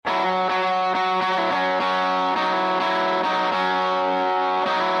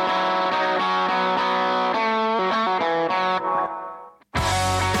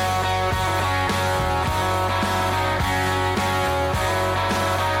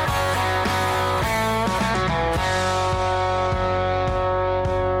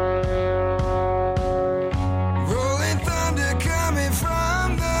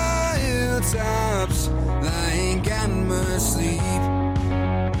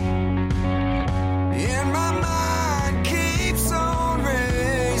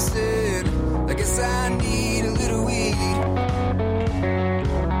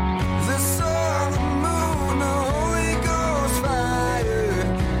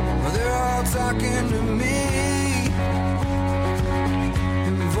talking to me.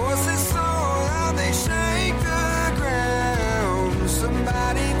 And voices so loud they shake the ground.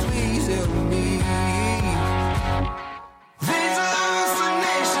 Somebody please help me. These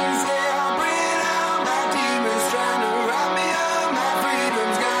hallucinations, they are bringing out my demons, trying to rob me of my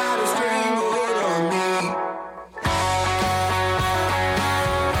freedom's got a stranglehold on me.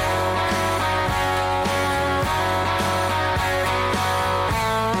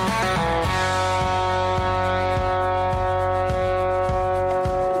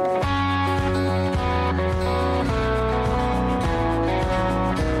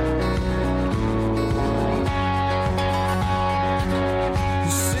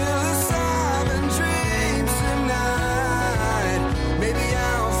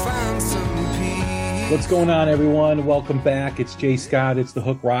 What's going on, everyone? Welcome back. It's Jay Scott. It's The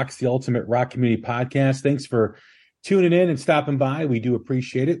Hook Rocks, the ultimate rock community podcast. Thanks for tuning in and stopping by. We do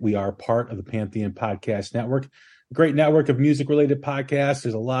appreciate it. We are part of the Pantheon Podcast Network, a great network of music-related podcasts.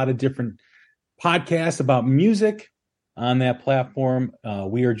 There's a lot of different podcasts about music on that platform.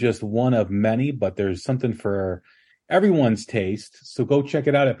 We are just one of many, but there's something for everyone's taste. So go check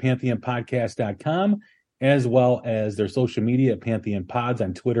it out at pantheonpodcast.com. as well as their social media at Pantheon Pods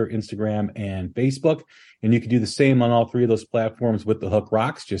on Twitter, Instagram, and Facebook. And you can do the same on all three of those platforms with The Hook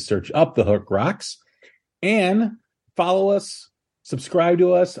Rocks. Just search up The Hook Rocks and follow us, subscribe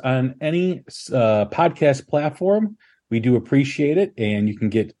to us on any podcast platform. We do appreciate it, and you can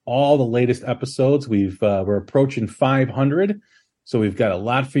get all the latest episodes. We're approaching 500, so we've got a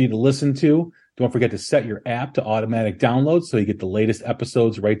lot for you to listen to. Don't forget to set your app to automatic download so you get the latest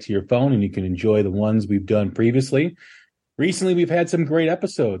episodes right to your phone and you can enjoy the ones we've done previously. Recently, we've had some great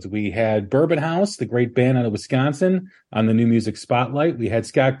episodes. We had Bourbon House, the great band out of Wisconsin, on the New Music Spotlight. We had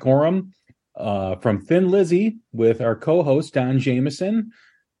Scott Gorham from Thin Lizzy with our co-host, Don Jameson,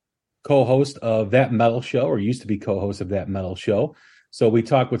 co-host of That Metal Show, or used to be co-host of That Metal Show. So we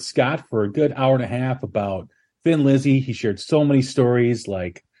talked with Scott for a good hour and a half about Thin Lizzy. He shared so many stories,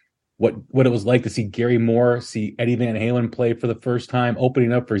 like what it was like to see Gary Moore, see Eddie Van Halen play for the first time,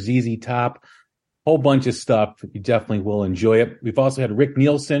 opening up for ZZ Top, whole bunch of stuff. You definitely will enjoy it. We've also had Rick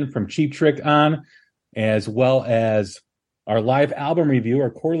Nielsen from Cheap Trick on, as well as our live album review,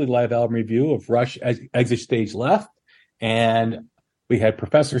 our quarterly live album review of Rush Exit Stage Left. And we had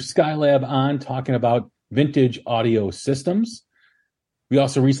Professor Skylab on talking about vintage audio systems. We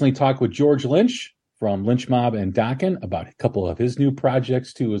also recently talked with George Lynch from Lynch Mob and Dokken about a couple of his new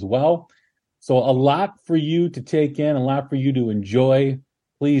projects too as well. So a lot for you to take in, a lot for you to enjoy.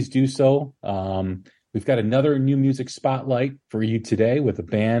 Please do so. We've got another new music spotlight for you today with a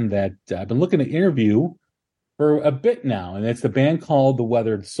band that I've been looking to interview for a bit now, and it's the band called The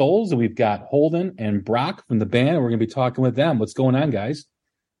Weathered Souls. And we've got Holdyn and Brock from the band, and we're going to be talking with them. What's going on, guys?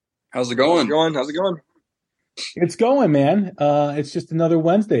 How's it going? How's it going? It's going, man. It's just another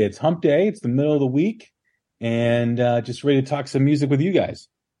Wednesday. It's hump day. It's the middle of the week, and just ready to talk some music with you guys.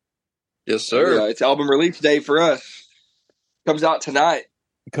 Yes, sir. Yeah, it's album release day for us. Comes out tonight.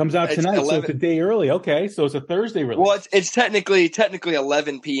 It comes out tonight, so it's a day early. Okay, so it's a Thursday release. Well, it's technically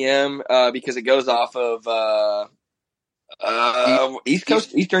 11 p.m. Because it goes off of East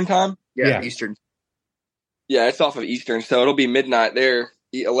Coast Eastern time. Yeah, Eastern. Yeah, it's off of Eastern, so it'll be midnight there.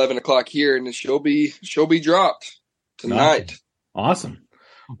 11 o'clock here, and she'll be dropped tonight. Awesome.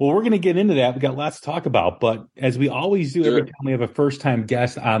 Well, we're going to get into that. We got lots to talk about, but as we always do every time we have a first-time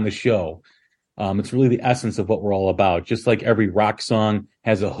guest on the show, it's really the essence of what we're all about. Just like every rock song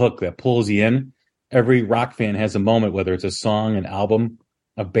has a hook that pulls you in, every rock fan has a moment, whether it's a song, an album,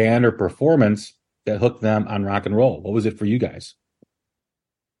 a band, or performance that hooked them on rock and roll. What was it for you guys?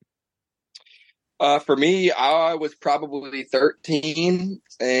 For me, I was probably 13,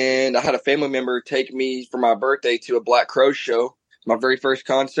 and I had a family member take me for my birthday to a Black Crowes show, my very first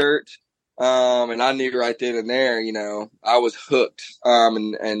concert. And I knew right then and there, I was hooked.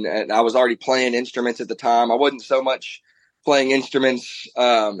 And I was already playing instruments at the time. I wasn't so much playing instruments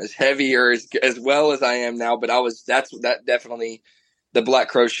as heavy or as well as I am now, but that definitely the Black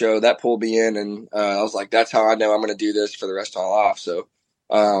Crowes show that pulled me in, and I was like, that's how I know I'm going to do this for the rest of my life. So,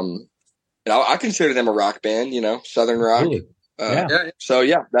 and I consider them a rock band, Southern rock. Really? So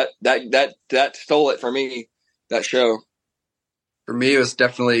yeah, that stole it for me, that show. For me, it was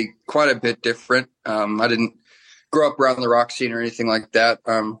definitely quite a bit different. I didn't grow up around the rock scene or anything like that.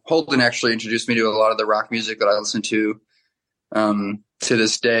 Holdyn actually introduced me to a lot of the rock music that I listen to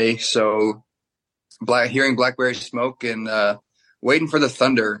this day. So hearing Blackberry Smoke and Waiting for the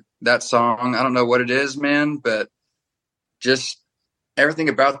Thunder, that song, I don't know what it is, man, but just everything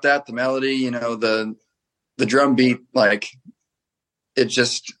about that, the melody, the drum beat, like it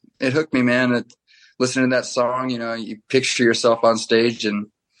it hooked me, man. Listening to that song, you know, you picture yourself on stage, and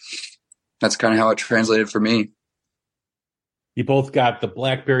that's kind of how it translated for me. You both got the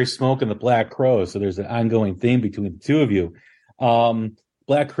Blackberry Smoke and the Black Crows, so there's an ongoing theme between the two of you.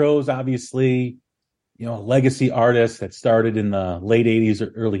 Black Crows, obviously, you know, a legacy artist that started in the late 80s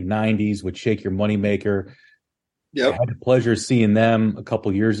or early 90s with Shake Your Moneymaker. Yep. I had the pleasure of seeing them a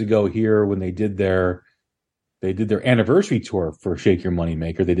couple years ago here when they did their anniversary tour for Shake Your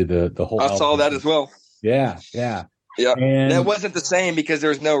Moneymaker. They did the whole I album. saw that as well. Yeah. Yeah, And that wasn't the same because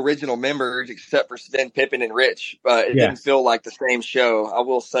there's no original members except for Sven, Pippin, and Rich. But it Yeah. didn't feel like the same show. I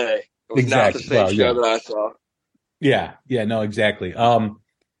will say it was not the Exactly. same Well, show yeah. that I saw. Yeah, no, exactly.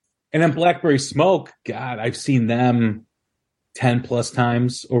 And then Blackberry Smoke, God, I've seen them 10 plus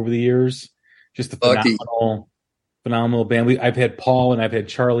times over the years. Just a Lucky. phenomenal band. I've had Paul and I've had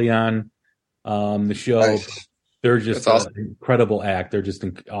Charlie on the show. Nice. They're just That's awesome. an incredible act. They're just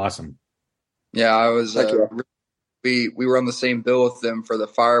awesome. Yeah, I was. Heck yeah. We were on the same bill with them for the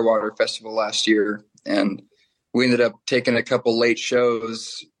Firewater Festival last year, and we ended up taking a couple late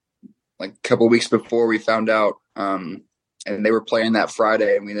shows, like a couple weeks before we found out. And they were playing that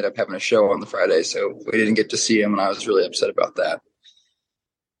Friday, and we ended up having a show on the Friday, so we didn't get to see them, and I was really upset about that.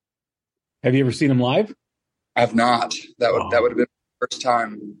 Have you ever seen them live? I've not. That would have been the first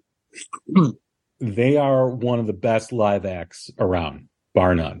time. They are one of the best live acts around,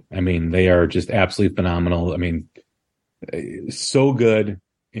 bar none. I mean, they are just absolutely phenomenal. I mean, so good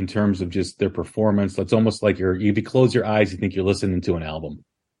in terms of just their performance. It's almost like if you close your eyes, you think you're listening to an album.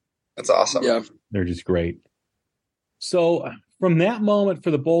 That's awesome. Yeah. They're just great. So from that moment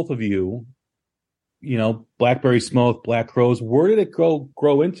for the both of you, you know, Blackberry Smoke, Black Crows, where did it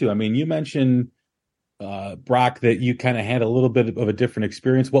grow into? I mean, you mentioned, Brock, that you kind of had a little bit of a different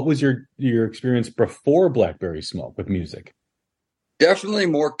experience. What was your experience before Blackberry Smoke with music? Definitely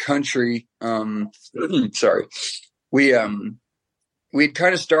more country. Sorry. We'd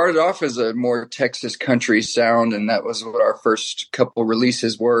kind of started off as a more Texas country sound, and that was what our first couple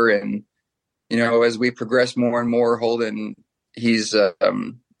releases were. And, you know, as we progressed more and more, Holdyn, he's the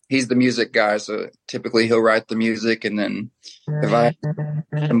music guy. So typically he'll write the music, and then if I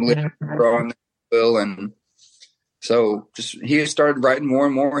am on the will, and so just he started writing more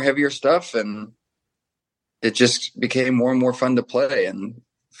and more heavier stuff, and it just became more and more fun to play. And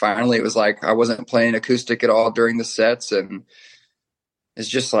finally it was like I wasn't playing acoustic at all during the sets, and it's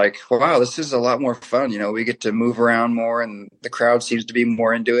just like, wow, this is a lot more fun. You know, we get to move around more, and the crowd seems to be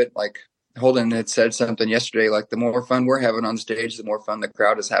more into it. Like Holdyn had said something yesterday, like the more fun we're having on stage, the more fun the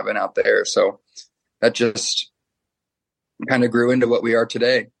crowd is having out there. So that just kind of grew into what we are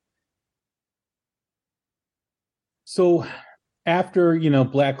today. So after, you know,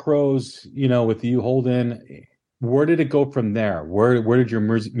 Black Crows, you know, with you, Holdyn, where did it go from there? Where did your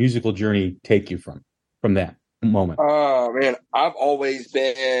musical journey take you from that moment? Oh, man, I've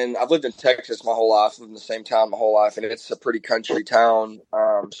lived in Texas my whole life, lived in the same town my whole life, and it's a pretty country town.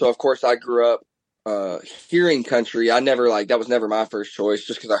 So of course I grew up hearing country. That was never my first choice,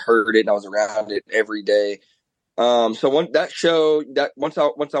 just because I heard it and I was around it every day. So once I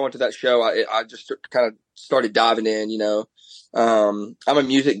went to that show, I just kind of started diving in, you know. I'm a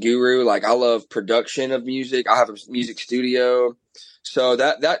music guru. Like, I love production of music. I have a music studio. So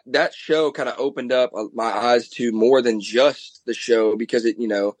that show kind of opened up my eyes to more than just the show, because it, you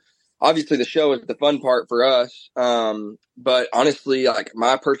know, obviously the show is the fun part for us. But honestly, like,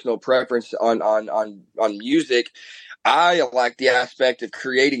 my personal preference on music, I like the aspect of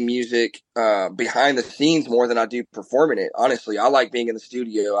creating music behind the scenes more than I do performing it. Honestly, I like being in the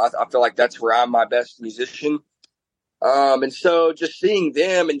studio. I feel like that's where I'm my best musician. And so just seeing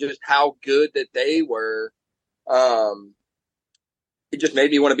them and just how good that they were, it just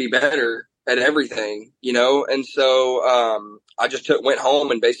made me want to be better at everything, you know? And so I just went home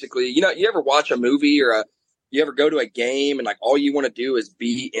and basically, you know, you ever watch a movie or you ever go to a game and like all you want to do is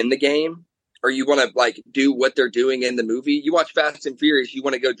be in the game? Or you want to like do what they're doing in the movie. You watch Fast and Furious, you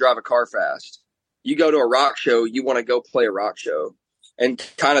want to go drive a car fast. You go to a rock show, you want to go play a rock show. And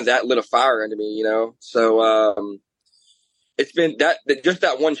kind of that lit a fire into me, you know? So it's been just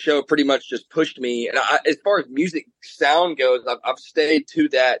that one show pretty much just pushed me. And as far as music sound goes, I've stayed to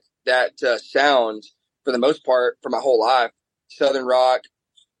that sound for the most part for my whole life. Southern rock,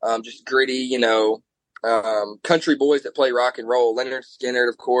 just gritty, you know, country boys that play rock and roll. Leonard Skinner,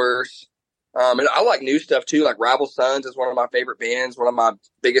 of course. And I like new stuff too. Like Rival Sons is one of my favorite bands, one of my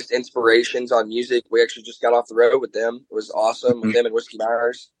biggest inspirations on music. We actually just got off the road with them. It was awesome with them and Whiskey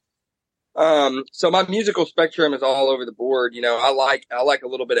Myers. So my musical spectrum is all over the board. You know, I like a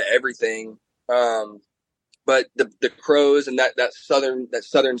little bit of everything. but the Crows and that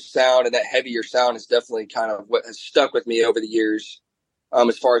southern sound and that heavier sound is definitely kind of what has stuck with me over the years.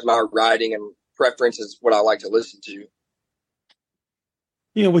 As far as my writing and preferences, what I like to listen to.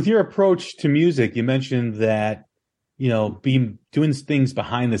 With your approach to music, you mentioned that, doing things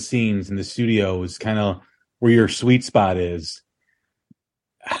behind the scenes in the studio is kind of where your sweet spot is.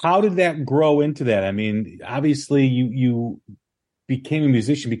 How did that grow into that? I mean, obviously you became a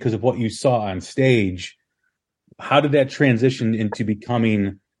musician because of what you saw on stage. How did that transition into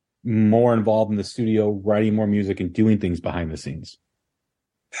becoming more involved in the studio, writing more music and doing things behind the scenes?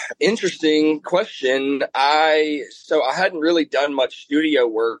 Interesting question. I hadn't really done much studio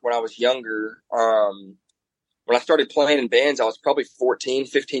work when I was younger. When I started playing in bands, I was probably 14,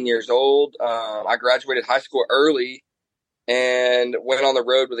 15 years old. I graduated high school early and went on the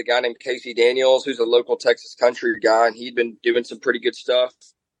road with a guy named Casey Daniels, who's a local Texas country guy, and he'd been doing some pretty good stuff.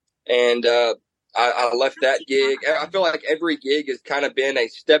 And I left that gig. I feel like every gig has kind of been a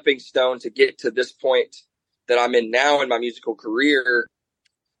stepping stone to get to this point that I'm in now in my musical career.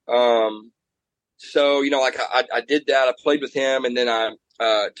 So, I did that. I played with him, and then I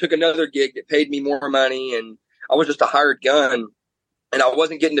took another gig that paid me more money, and I was just a hired gun, and I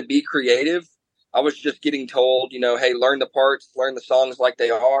wasn't getting to be creative. I was just getting told, hey, learn the parts, learn the songs like they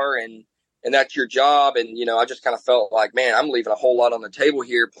are, and that's your job. And, I just kind of felt like, man, I'm leaving a whole lot on the table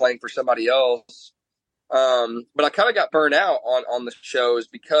here playing for somebody else. But I kind of got burned out on the shows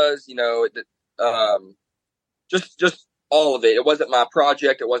because, just all of it. It wasn't my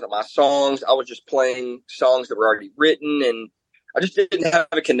project. It wasn't my songs. I was just playing songs that were already written, and I just didn't have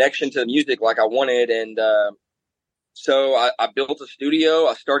a connection to the music like I wanted. And so I built a studio.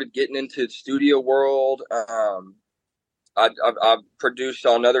 I started getting into the studio world. I produced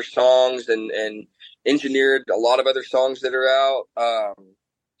on other songs and engineered a lot of other songs that are out.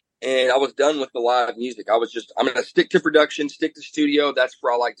 And I was done with the live music. I'm going to stick to production, stick to studio. That's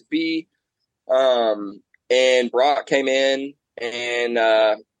where I like to be. And Brock came in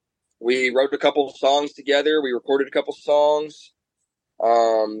and we wrote a couple of songs together. We recorded a couple of songs.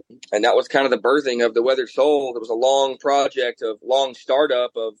 And that was kind of the birthing of The Weathered Soul. It was a long project long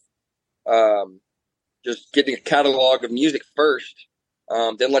startup of just getting a catalog of music first.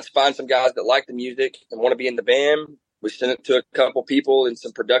 Then let's find some guys that like the music and want to be in the band. We sent it to a couple people in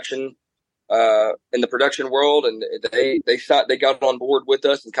some production, in the production world, and they got on board with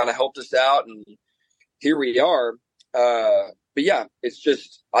us and kind of helped us out. And here we are. But yeah, it's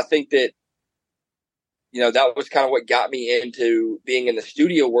just, I think that, that was kind of what got me into being in the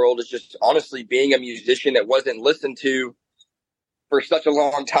studio world, is just honestly being a musician that wasn't listened to for such a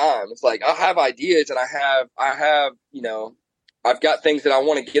long time. It's like, I have ideas and I have, I've got things that I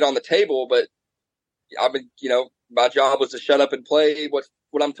want to get on the table, but I've been, my job was to shut up and play what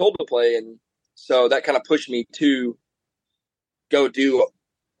I'm told to play. And so that kind of pushed me to go do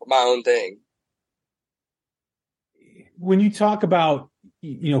my own thing. When you talk about,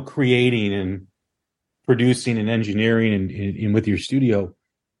 creating and producing and engineering and with your studio,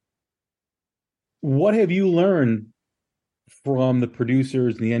 what have you learned from the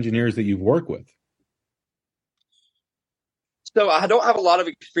producers and the engineers that you've worked with? So I don't have a lot of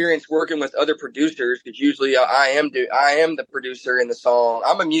experience working with other producers because usually I am the producer in the song.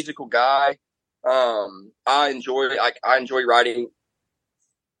 I'm a musical guy. I enjoy writing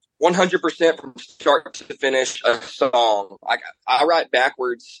 100% from start to finish a song. I write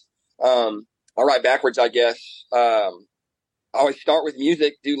backwards. I guess. I always start with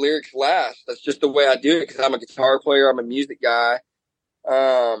music, do lyrics last. That's just the way I do it because I'm a guitar player. I'm a music guy.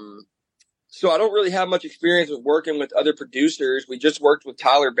 So I don't really have much experience with working with other producers. We just worked with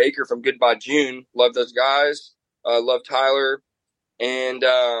Tyler Baker from Goodbye June. Love those guys. Love Tyler. And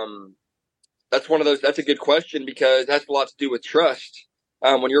that's a good question because that's a lot to do with trust.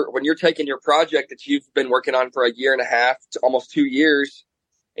 When you're taking your project that you've been working on for a year and a half to almost 2 years,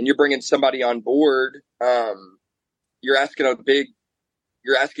 and you're bringing somebody on board, you're asking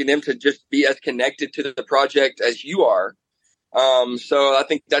them to just be as connected to the project as you are. So I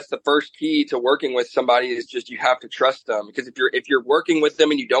think that's the first key to working with somebody is just, you have to trust them, because if you're working with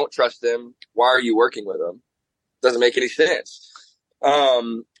them and you don't trust them, why are you working with them? Doesn't make any sense.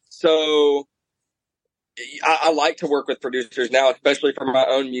 So I like to work with producers now, especially for my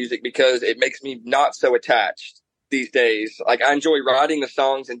own music, because it makes me not so attached these days. Like, I enjoy writing the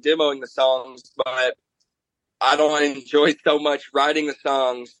songs and demoing the songs, but I don't enjoy so much writing the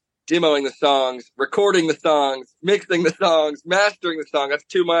songs, demoing the songs, recording the songs, mixing the songs, mastering the song. That's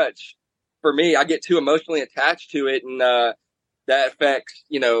too much for me. I get too emotionally attached to it, and that affects,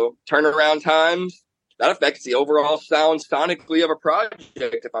 turnaround times. that affects the overall sound sonically of a project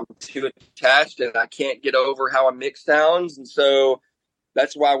if I'm too attached and I can't get over how a mix sounds. And so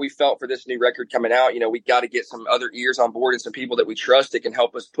that's why we felt for this new record coming out, we got to get some other ears on board and some people that we trust that can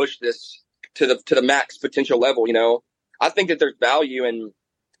help us push this to the max potential level. I think that there's value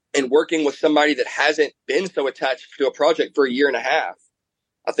in working with somebody that hasn't been so attached to a project for a year and a half.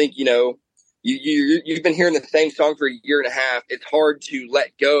 I think, you've been hearing the same song for a year and a half. It's hard to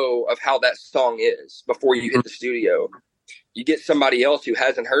let go of how that song is before you hit the studio. You get somebody else who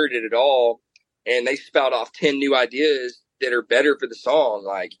hasn't heard it at all, and they spout off 10 new ideas that are better for the song.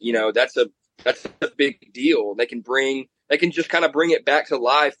 Like, that's a big deal. They can just kind of bring it back to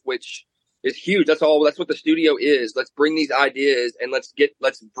life, which is huge. That's what the studio is. Let's bring these ideas and let's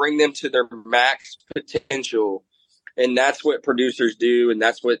bring them to their max potential. And that's what producers do, and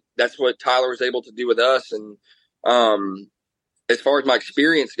that's what Tyler was able to do with us. And as far as my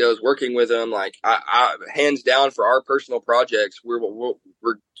experience goes, working with him, like I hands down for our personal projects, we're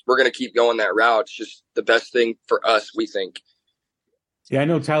going to keep going that route. It's just the best thing for us, we think. Yeah, I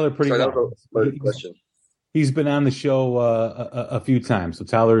know Tyler pretty well. That was a question. He's been on the show a few times, so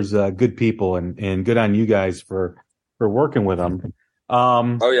Tyler's good people, and good on you guys for working with him.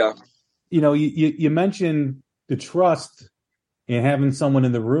 Oh yeah, you mentioned the trust and having someone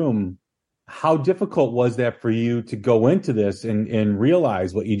in the room. How difficult was that for you to go into this and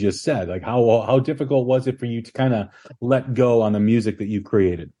realize what you just said? Like how difficult was it for you to kind of let go on the music that you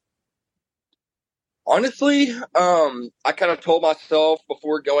created? Honestly, I kind of told myself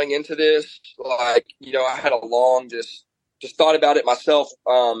before going into this, like, I had a long, just thought about it myself.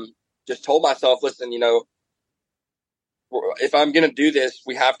 Just told myself, listen, if I'm going to do this,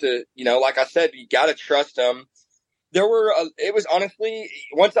 we have to, like I said, you got to trust them. It was honestly,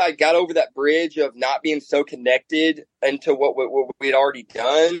 once I got over that bridge of not being so connected into what we had already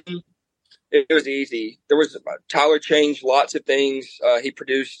done, it was easy. Tyler changed lots of things. He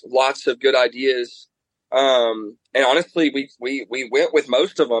produced lots of good ideas. And honestly, we went with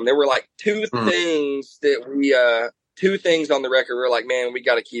most of them. There were like two things on the record. We were like, man, we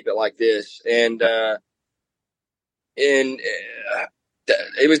got to keep it like this. And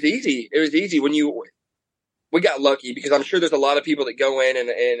it was easy. It was easy we got lucky, because I'm sure there's a lot of people that go in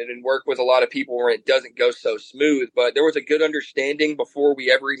and work with a lot of people where it doesn't go so smooth, but there was a good understanding before we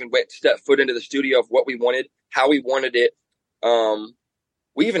ever even stepped foot into the studio of what we wanted, how we wanted it.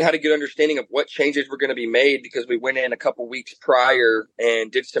 We even had a good understanding of what changes were going to be made, because we went in a couple weeks prior and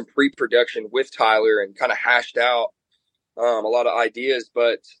did some pre-production with Tyler and kind of hashed out a lot of ideas.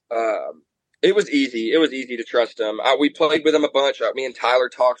 But it was easy. It was easy to trust him. We played with him a bunch. Me and Tyler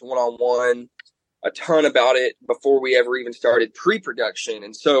talked one-on-one a ton about it before we ever even started pre-production.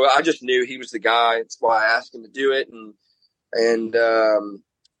 And so I just knew he was the guy. That's why I asked him to do it. And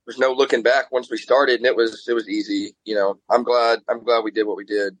there's no looking back once we started, and it was easy. I'm glad we did what we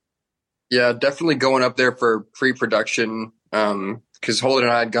did. Yeah, definitely going up there for pre-production. Cause Holdyn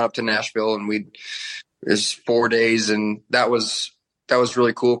and I had gone up to Nashville, and it was 4 days, and that was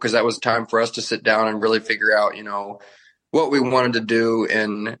really cool, cause that was time for us to sit down and really figure out, what we wanted to do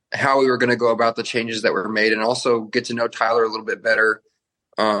and how we were going to go about the changes that were made, and also get to know Tyler a little bit better.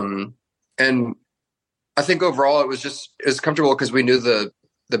 And I think overall it was comfortable, because we knew the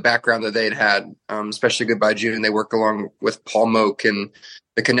background that they'd had, especially Goodbye June. They worked along with Paul Moak, and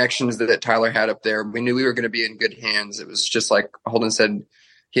the connections that Tyler had up there. We knew we were going to be in good hands. It was just like Holdyn said,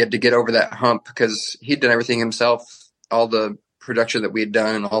 he had to get over that hump, because he'd done everything himself. All the production that we had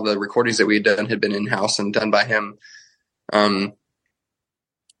done and all the recordings that we had done had been in-house and done by him.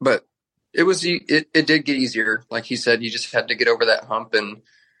 But it did get easier. Like he said, you just had to get over that hump. And,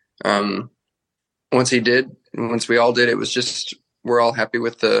 once he did, and once we all did, it was just, we're all happy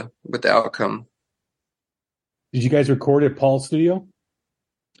with the outcome. Did you guys record at Paul's studio?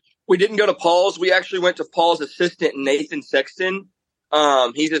 We didn't go to Paul's. We actually went to Paul's assistant, Nathan Sexton.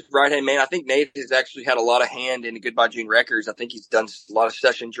 He's his right-hand man. I think Nate has actually had a lot of hand in the Goodbye June records. I think he's done a lot of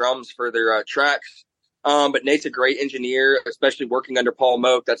session drums for their tracks. But Nate's a great engineer, especially working under Paul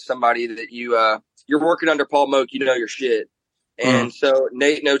Moak. That's somebody that you're working under Paul Moak, you know your shit. And so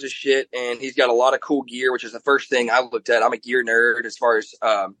Nate knows his shit, and he's got a lot of cool gear, which is the first thing I looked at. I'm a gear nerd as far as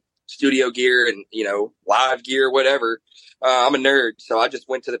studio gear and, live gear, whatever. I'm a nerd. So I just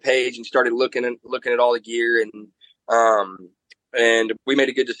went to the page and started looking at all the gear, and we made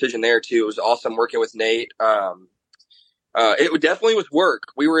a good decision there too. It was awesome working with Nate. It definitely was work.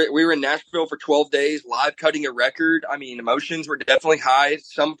 We were in Nashville for 12 days, live cutting a record. I mean, emotions were definitely high at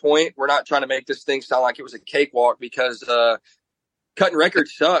some point. We're not trying to make this thing sound like it was a cakewalk, because cutting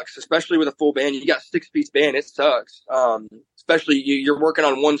records sucks, especially with a full band. You got 6-piece band, it sucks. Especially you're working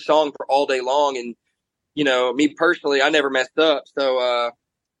on one song for all day long, and me personally, I never messed up. So,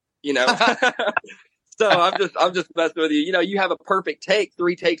 so I'm just messing with you. You have a perfect take,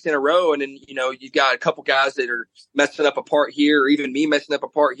 3 takes in a row. And then, you've got a couple guys that are messing up a part here, or even me messing up a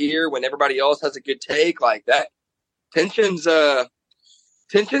part here when everybody else has a good take like that. Tensions arise,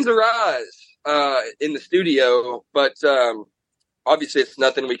 in the studio, but, obviously it's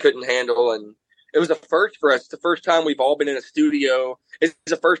nothing we couldn't handle. And it was a first for us. It's the first time we've all been in a studio. It's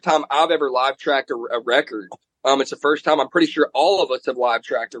the first time I've ever live tracked a record. It's the first time I'm pretty sure all of us have live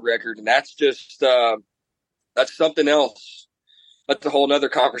tracked a record. And that's just, that's something else. That's a whole nother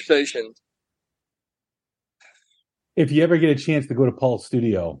conversation. If you ever get a chance to go to Paul's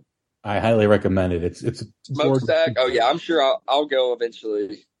studio, I highly recommend it. It's Smokestack. Oh yeah. I'm sure I'll go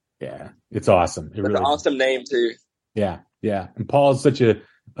eventually. Yeah. It's awesome. It's an awesome name too. Yeah. Yeah. And Paul is such a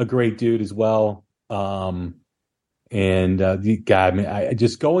great dude as well. God, man,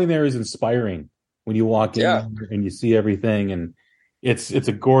 just going there is inspiring when you walk in and you see everything, and it's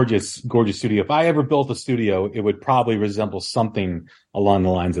a gorgeous, gorgeous studio. If I ever built a studio, it would probably resemble something along the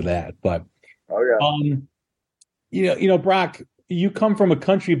lines of that. But, Brock, you come from a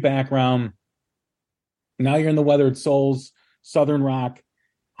country background. Now you're in the Weathered Souls, Southern rock.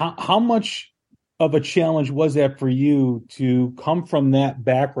 How much of a challenge was that for you to come from that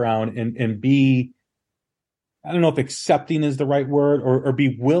background and be, I don't know if accepting is the right word, or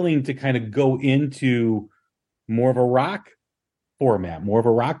be willing to kind of go into more of a rock format, more of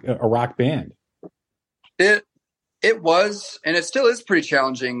a rock band? It was, and it still is pretty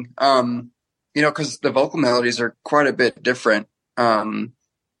challenging. Because the vocal melodies are quite a bit different.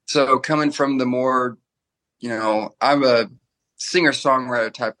 So coming from the more, I'm a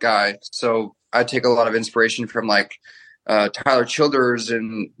singer-songwriter type guy. So I take a lot of inspiration from like Tyler Childers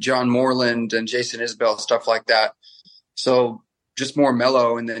and John Moreland and Jason Isbell, stuff like that. So just more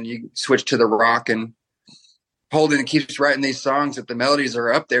mellow, and then you switch to the rock, and Holdyn keeps writing these songs that the melodies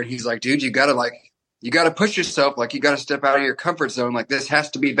are up there. And he's like, dude, you gotta push yourself. Like, you gotta step out of your comfort zone. Like, this has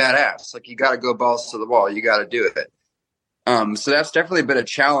to be badass. Like, you gotta go balls to the wall. You gotta do it. So that's definitely been a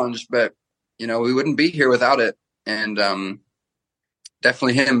challenge, but we wouldn't be here without it. And,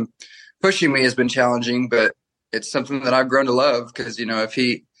 definitely him pushing me has been challenging, but it's something that I've grown to love, because, if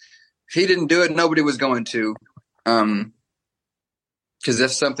he didn't do it, nobody was going to. Because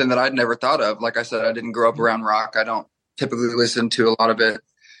that's something that I'd never thought of. Like I said, I didn't grow up around rock. I don't typically listen to a lot of it.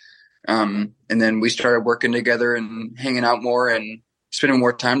 And then we started working together and hanging out more and spending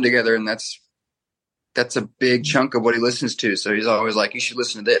more time together. And that's a big chunk of what he listens to. So he's always like, you should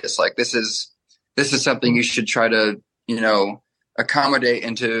listen to this. Like, this is something you should try to, accommodate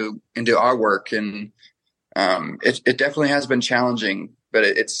into our work. And, it definitely has been challenging, but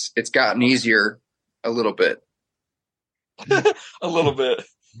it's gotten easier a little bit. A little bit.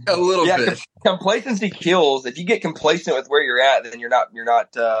 Bit. Complacency kills. If you get complacent with where you're at, then you're not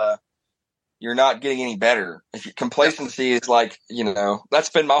getting any better. Complacency is like, that's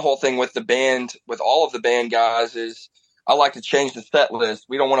been my whole thing with the band, with all of the band guys, is I like to change the set list.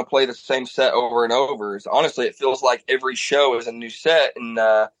 We don't want to play the same set over and over. So honestly, it feels like every show is a new set. And,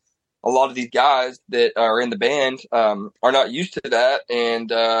 a lot of these guys that are in the band, are not used to that. And,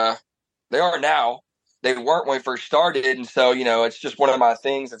 they are now. They weren't when we first started. And so, it's just one of my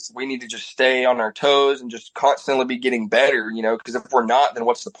things. We need to just stay on our toes and just constantly be getting better, because if we're not, then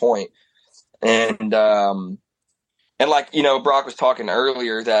what's the point? And like, Brock was talking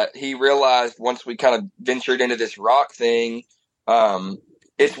earlier that he realized once we kind of ventured into this rock thing,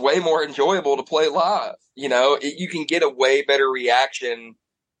 it's way more enjoyable to play live. You can get a way better reaction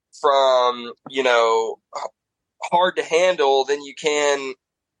from, Hard to Handle than you can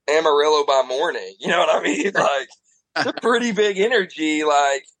Amarillo by Morning. You know what I mean? Like, it's a pretty big energy.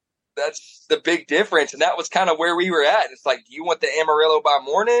 Like, that's the big difference. And that was kind of where we were at. It's like, do you want the Amarillo by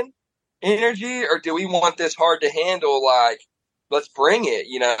Morning energy, or do we want this Hard to Handle? Like, let's bring it,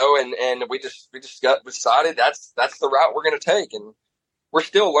 and we just decided that's the route we're going to take. And we're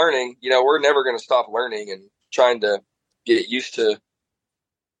still learning, we're never going to stop learning and trying to get used to.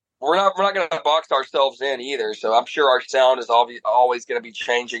 We're not going to box ourselves in either. So I'm sure our sound is always going to be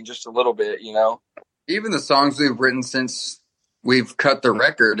changing just a little bit, Even the songs we've written since we've cut the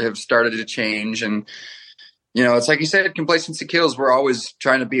record have started to change. And, it's like you said, complacency kills. We're always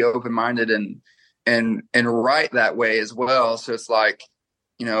trying to be open-minded and write that way as well. So it's like,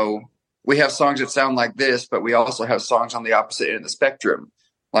 we have songs that sound like this, but we also have songs on the opposite end of the spectrum.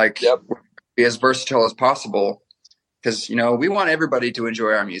 Like, be as versatile as possible. Because, we want everybody to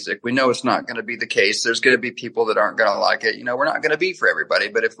enjoy our music. We know it's not going to be the case. There's going to be people that aren't going to like it. We're not going to be for everybody.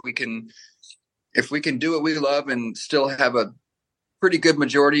 But if we can do what we love and still have a pretty good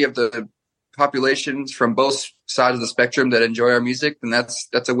majority of the populations from both sides of the spectrum that enjoy our music, then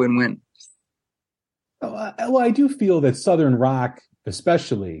that's a win-win. Well, I do feel that Southern rock,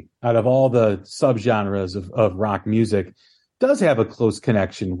 especially out of all the subgenres of rock music, does have a close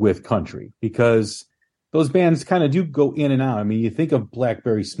connection with country, because those bands kind of do go in and out. I mean, you think of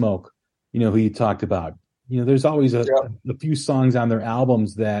Blackberry Smoke, who you talked about. There's always a few songs on their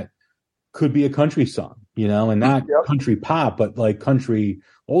albums that could be a country song, and not country pop, but like country,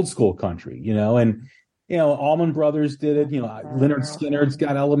 old school country, and, Allman Brothers did it, Lynyrd Skynyrd's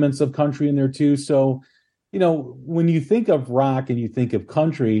got elements of country in there too. So, when you think of rock and you think of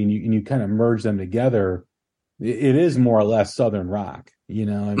country and you kind of merge them together, it is more or less Southern rock, I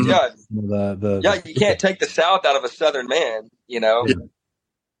mean, you can't take the South out of a Southern man,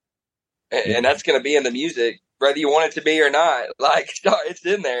 and that's going to be in the music, whether you want it to be or not. Like, it's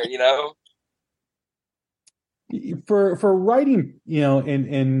in there, For writing,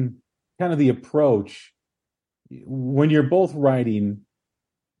 and kind of the approach, when you're both writing,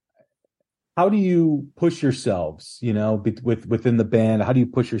 how do you push yourselves, within the band? How do you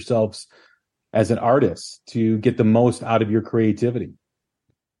push yourselves as an artist to get the most out of your creativity?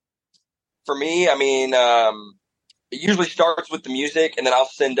 For me, I mean, it usually starts with the music, and then I'll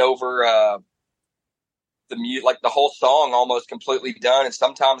send over like the whole song almost completely done. And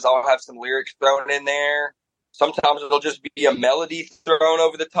sometimes I'll have some lyrics thrown in there. Sometimes it'll just be a melody thrown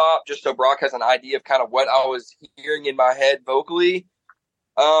over the top, just so Brock has an idea of kind of what I was hearing in my head vocally.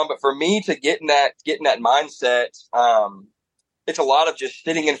 But for me to get in that mindset, it's a lot of just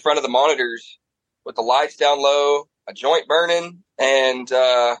sitting in front of the monitors with the lights down low, a joint burning, and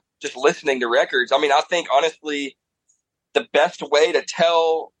just listening to records. I mean, I think honestly, the best way to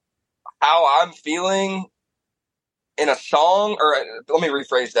tell how I'm feeling in a song, or let me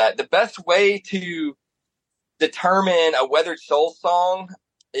rephrase that. The best way to determine a Weathered Soul song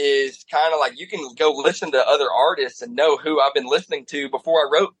is kind of like, you can go listen to other artists and know who I've been listening to before I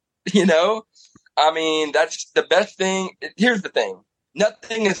wrote, I mean, that's the best thing. Here's the thing.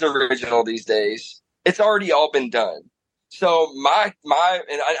 Nothing is original these days. It's already all been done. So I've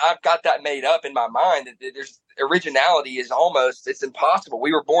got that made up in my mind that there's originality is it's impossible.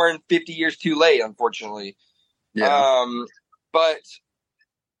 We were born 50 years too late, unfortunately. Yeah. But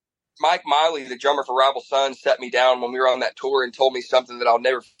Mike Miley, the drummer for Rival Sons, sat me down when we were on that tour and told me something that I'll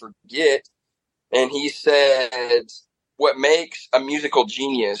never forget. And he said, what makes a musical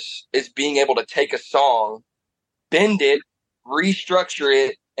genius is being able to take a song, bend it, restructure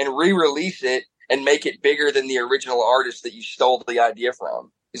it, and re-release it and make it bigger than the original artist that you stole the idea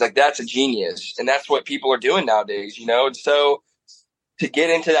from. He's like, that's a genius. And that's what people are doing nowadays, And so to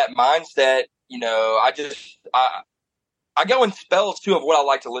get into that mindset, I go in spells too of what I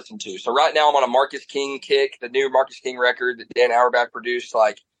like to listen to. So right now I'm on a Marcus King kick, the new Marcus King record that Dan Auerbach produced.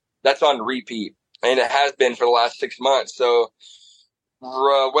 Like, that's on repeat, and it has been for the last 6 months. So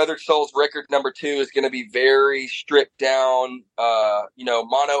Weathered Soul's record number 2 is going to be very stripped down,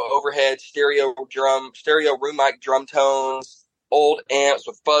 mono overhead, stereo room mic drum tones, old amps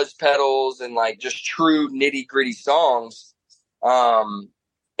with fuzz pedals, and like just true nitty gritty songs. And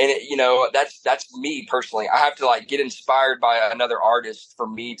that's me personally. I have to like get inspired by another artist for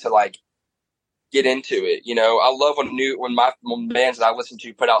me to like get into it. I love when bands that I listen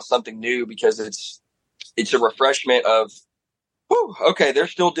to put out something new, because it's a refreshment of, whew, okay, they're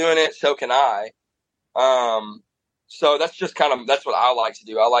still doing it, so can I. So that's what I like to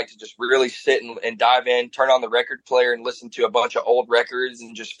do. I like to just really sit and dive in, turn on the record player and listen to a bunch of old records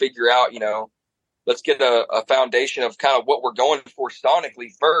and just figure out, let's get a foundation of kind of what we're going for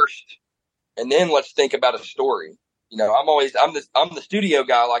sonically first, and then let's think about a story. I'm the studio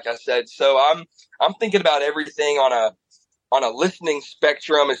guy, like I said, so I'm thinking about everything on a listening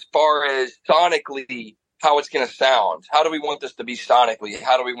spectrum as far as sonically how it's going to sound. How do we want this to be sonically?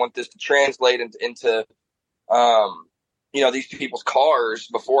 How do we want this to translate into these people's cars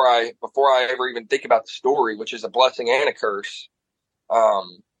before I ever even think about the story, which is a blessing and a curse.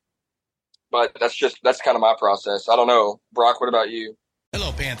 But that's kind of my process. I don't know. Brock, what about you?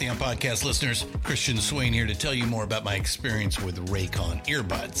 Hello, Pantheon Podcast listeners. Christian Swain here to tell you more about my experience with Raycon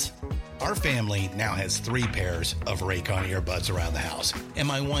earbuds. Our family now has 3 pairs of Raycon earbuds around the house, and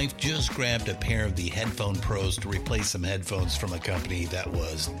my wife just grabbed a pair of the Headphone Pros to replace some headphones from a company that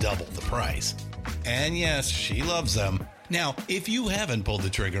was double the price. And yes, she loves them. Now, if you haven't pulled the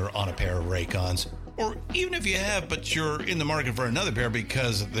trigger on a pair of Raycons, or even if you have, but you're in the market for another pair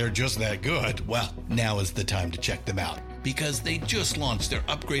because they're just that good, well, now is the time to check them out, because they just launched their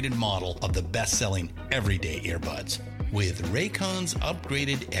upgraded model of the best-selling everyday earbuds. with Raycon's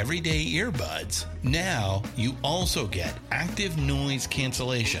upgraded everyday earbuds. Now, you also get active noise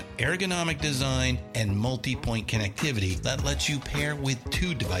cancellation, ergonomic design, and multi-point connectivity that lets you pair with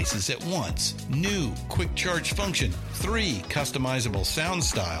 2 devices at once. New quick charge function, 3 customizable sound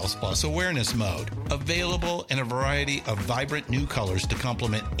styles, plus awareness mode. Available in a variety of vibrant new colors to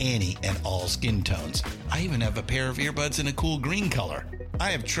complement any and all skin tones. I even have a pair of earbuds in a cool green color.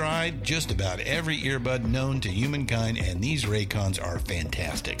 I have tried just about every earbud known to humankind, and these Raycons are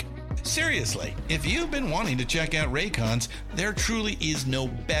fantastic. Seriously, if you've been wanting to check out Raycons, there truly is no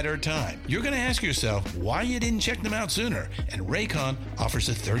better time. You're going to ask yourself why you didn't check them out sooner, and Raycon offers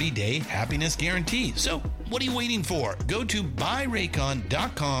a 30-day happiness guarantee. So what are you waiting for? Go to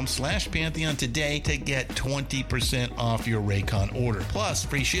buyraycon.com/Pantheon today to get 20% off your Raycon order, plus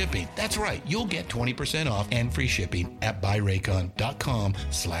free shipping. That's right, you'll get 20% off and free shipping at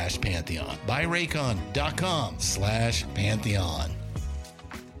buyraycon.com/Pantheon. buyraycon.com/Pantheon.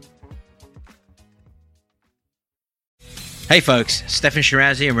 Hey folks, Stefan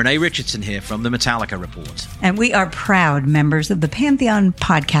Shirazi and Renee Richardson here from the Metallica Report. And we are proud members of the Pantheon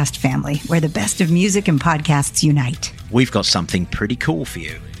podcast family, where the best of music and podcasts unite. We've got something pretty cool for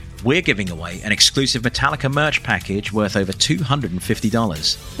you. We're giving away an exclusive Metallica merch package worth over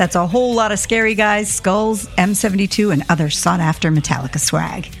 $250. That's a whole lot of Scary Guys, Skulls, M72, and other sought-after Metallica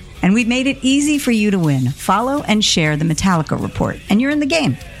swag. And we've made it easy for you to win. Follow and share the Metallica Report, and you're in the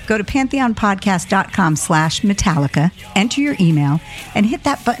game. Go to pantheonpodcast.com/Metallica, enter your email, and hit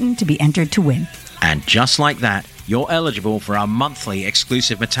that button to be entered to win. And just like that, you're eligible for our monthly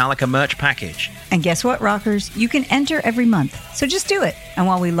exclusive Metallica merch package. And guess what, rockers? You can enter every month, so just do it. And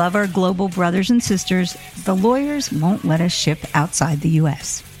while we love our global brothers and sisters, the lawyers won't let us ship outside the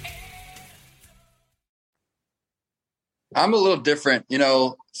U.S. I'm a little different. You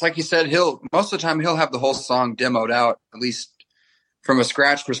know, it's like you said, most of the time he'll have the whole song demoed out, at least from a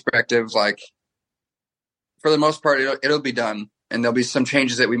scratch perspective. Like, for the most part, it'll be done, and there'll be some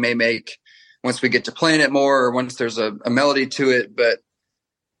changes that we may make once we get to playing it more, or once there's a melody to it. But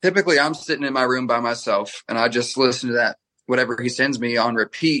typically I'm sitting in my room by myself and I just listen to that, whatever he sends me, on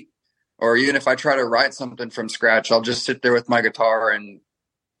repeat. Or even if I try to write something from scratch, I'll just sit there with my guitar and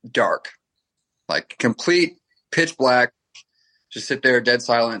dark, like complete pitch black, just sit there, dead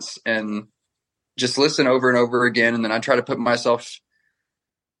silence, and just listen over and over again. And then I try to put myself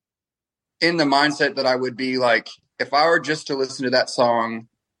in the mindset that I would be like, if I were just to listen to that song,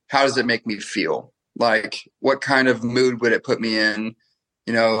 how does it make me feel? Like, what kind of mood would it put me in?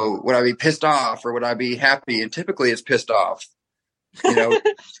 You know, would I be pissed off or would I be happy? And typically it's pissed off. You know,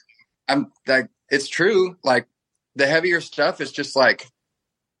 I'm like, it's true. Like, the heavier stuff is just like,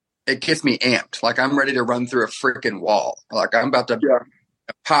 it gets me amped. Like, I'm ready to run through a freaking wall. Like, I'm about to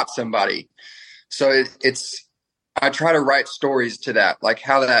pop somebody. So I try to write stories to that, like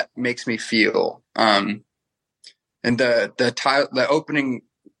how that makes me feel. And the opening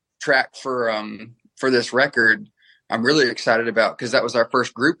track for this record, I'm really excited about, because that was our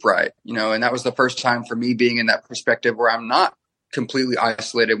first group write, you know, and that was the first time for me being in that perspective where I'm not completely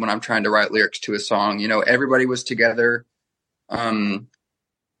isolated when I'm trying to write lyrics to a song. You know, everybody was together. Holdyn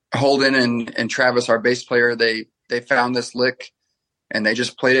and Travis, our bass player, they found this lick and they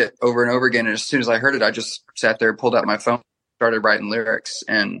just played it over and over again. And as soon as I heard it, I just sat there, pulled out my phone, started writing lyrics,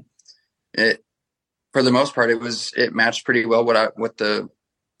 and it, for the most part, it matched pretty well what the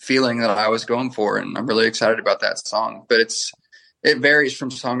feeling that I was going for. And I'm really excited about that song, but it varies from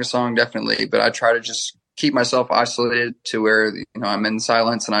song to song, definitely. But I try to just keep myself isolated to where, you know, I'm in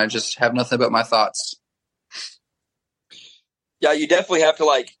silence and I just have nothing but my thoughts. Yeah, you definitely have to,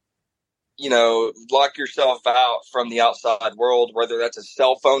 like, you know, lock yourself out from the outside world, whether that's a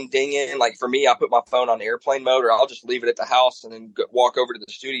cell phone dinging. Like, for me, I put my phone on airplane mode, or I'll just leave it at the house and then walk over to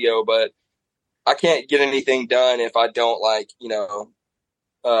the studio. But I can't get anything done if I don't, like, you know,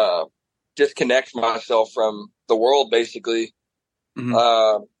 disconnect myself from the world, basically.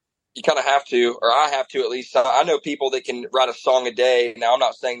 Mm-hmm. You kind of have to, or I have to at least. I know people that can write a song a day. Now, I'm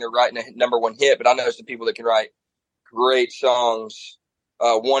not saying they're writing a number one hit, but I know some people that can write great songs,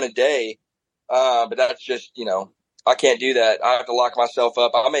 one a day. But that's just, you know, I can't do that. I have to lock myself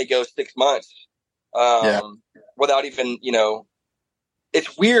up. I may go 6 months, without even, you know,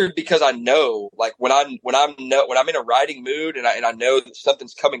 it's weird because I know, like, when I'm in a writing mood and I know that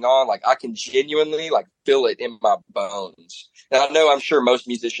something's coming on, like, I can genuinely, like, feel it in my bones. And I know, I'm sure most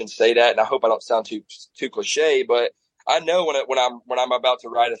musicians say that, and I hope I don't sound too cliche, but I know when I'm about to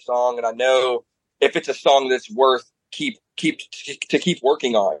write a song, and I know if it's a song that's worth keep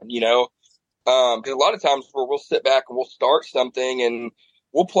working on, you know. Because a lot of times where we'll sit back and we'll start something, and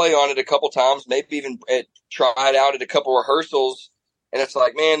we'll play on it a couple times, maybe even try it out at a couple rehearsals. And it's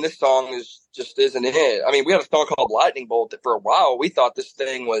like, man, this song just isn't it. I mean, we had a song called Lightning Bolt that for a while we thought this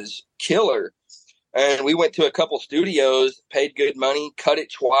thing was killer. And we went to a couple studios, paid good money, cut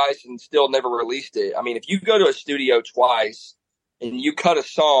it twice, and still never released it. I mean, if you go to a studio twice and you cut a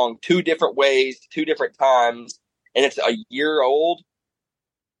song 2 different ways, 2 different times, and it's a year old,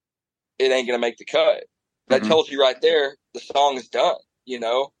 it ain't going to make the cut. That tells you right there, the song is done, you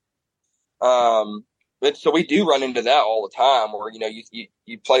know? But so we do run into that all the time where, you know,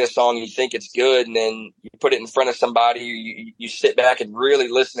 you play a song and you think it's good, and then you put it in front of somebody, you sit back and really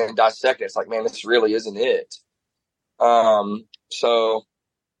listen and dissect it. It's like, man, this really isn't it. So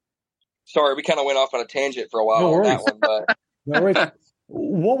sorry, we kind of went off on a tangent for a while on that one, but no worries.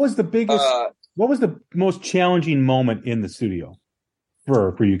 What was the biggest, what was the most challenging moment in the studio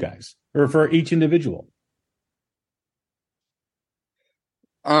for you guys, or for each individual?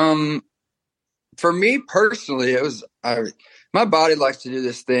 For me personally, it was my body likes to do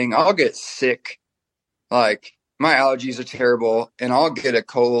this thing. I'll get sick, like my allergies are terrible, and I'll get a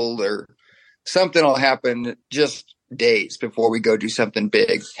cold or something will happen just days before we go do something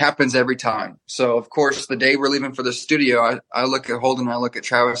big. Happens every time. So of course, the day we're leaving for the studio, I look at Holdyn, I look at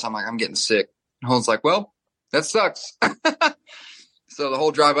Travis. I'm like, I'm getting sick. And Holdyn's like, well, that sucks. So the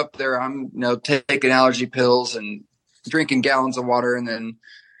whole drive up there, I'm taking allergy pills and drinking gallons of water, and then.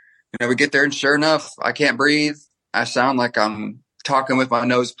 We get there and sure enough, I can't breathe. I sound like I'm talking with my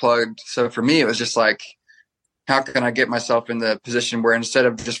nose plugged. So for me, it was just like, how can I get myself in the position where instead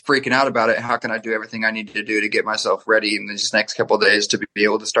of just freaking out about it, how can I do everything I need to do to get myself ready in these next couple of days to be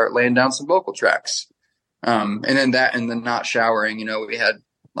able to start laying down some vocal tracks? And then not showering, we had,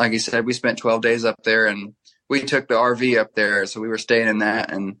 like you said, we spent 12 days up there and we took the RV up there. So we were staying in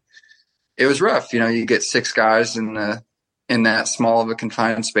that, and it was rough. You get 6 guys in that small of a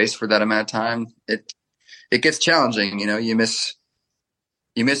confined space for that amount of time. It gets challenging. You miss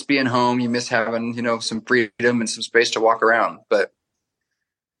being home. You miss having, some freedom and some space to walk around. But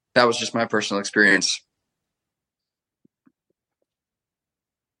that was just my personal experience.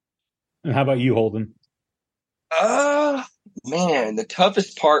 And how about you, Holdyn? Man, the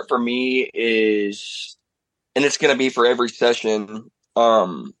toughest part for me is, and it's going to be for every session,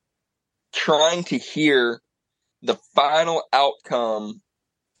 trying to hear the final outcome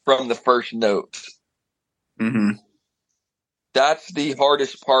from the first note. Mm-hmm. That's the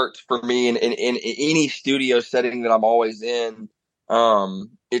hardest part for me in any studio setting that I'm always in.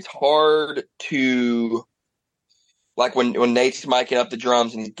 It's hard to, like when Nate's miking up the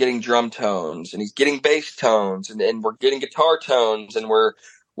drums and he's getting drum tones and he's getting bass tones and we're getting guitar tones and we're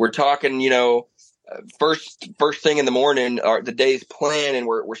talking, first thing in the morning or the day's plan, and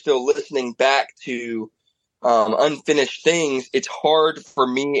we're still listening back to unfinished things. It's hard for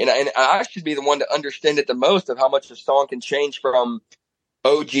me, and I should be the one to understand it the most of how much a song can change from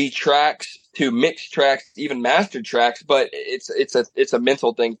OG tracks to mixed tracks, even mastered tracks. But it's a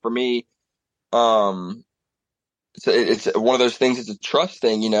mental thing for me. It's one of those things. It's a trust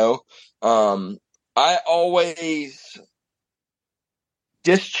thing, I always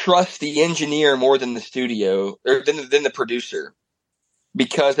distrust the engineer more than the studio or than the producer,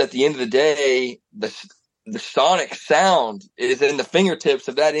 because at the end of the day, the sonic sound is in the fingertips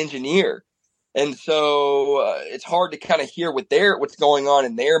of that engineer. And so it's hard to kind of hear what's going on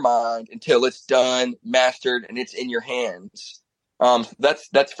in their mind until it's done, mastered, and it's in your hands.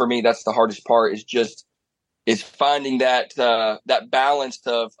 That's for me, that's the hardest part, is finding that balance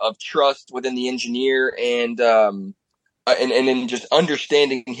of trust within the engineer and then just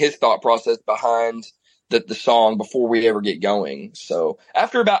understanding his thought process behind the song before we ever get going. So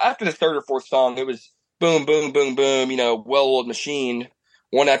after the third or fourth song, it was boom, boom, boom, boom, well-oiled machine,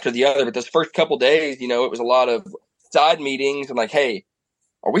 one after the other. But those first couple days, it was a lot of side meetings and like, hey,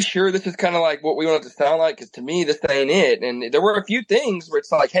 are we sure this is kind of like what we want it to sound like? Because to me, this ain't it. And there were a few things where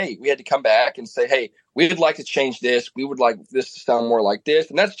it's like, hey, we had to come back and say, hey, we would like to change this. We would like this to sound more like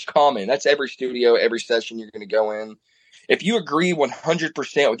this. And that's common. That's every studio, every session you're going to go in. If you agree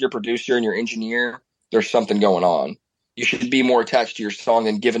 100% with your producer and your engineer, there's something going on. You should be more attached to your song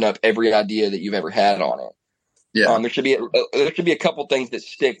than giving up every idea that you've ever had on it. Yeah. There should be a couple things that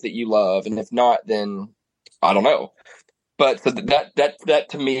stick that you love. And if not, then I don't know. But so that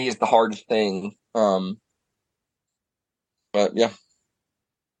to me is the hardest thing. But yeah.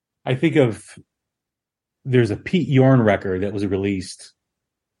 I think there's a Pete Yorn record that was released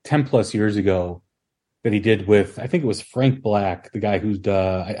 10 plus years ago that he did with, I think it was Frank Black, the guy who's,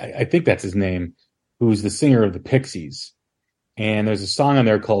 I think that's his name, who's the singer of the Pixies. And there's a song on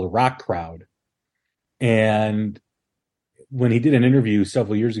there called Rock Crowd. And when he did an interview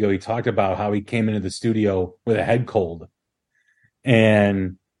several years ago, he talked about how he came into the studio with a head cold,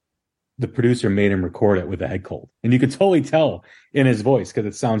 and the producer made him record it with a head cold. And you could totally tell in his voice because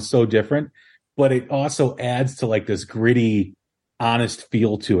it sounds so different, but it also adds to like this gritty, honest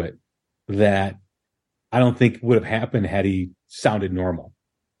feel to it that I don't think would have happened had he sounded normal,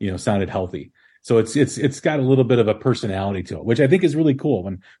 sounded healthy. So it's got a little bit of a personality to it, which I think is really cool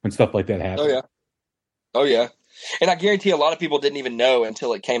when stuff like that happens. Oh yeah. And I guarantee a lot of people didn't even know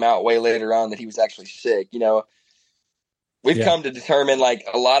until it came out way later on that he was actually sick. We've come to determine, like,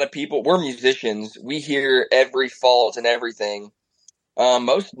 a lot of people, we're musicians. We hear every fault and everything.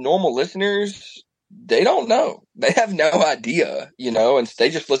 Most normal listeners, they don't know. They have no idea, and they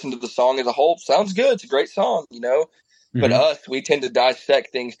just listen to the song as a whole. Sounds good. It's a great song, But us, we tend to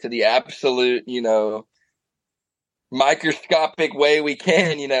dissect things to the absolute, microscopic way we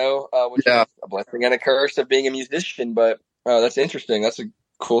can, which is a blessing and a curse of being a musician. But that's interesting. That's a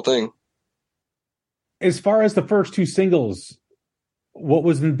cool thing. As far as the first two singles, what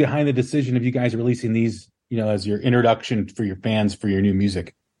was behind the decision of you guys releasing these, as your introduction for your fans for your new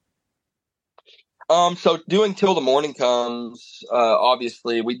music? So doing Till the Morning Comes,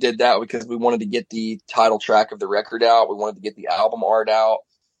 obviously we did that because we wanted to get the title track of the record out. We wanted to get the album art out.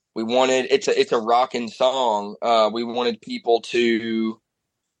 We wanted, it's a rockin' song. We wanted people to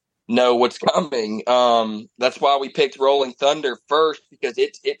know what's coming. That's why we picked Rolling Thunder first, because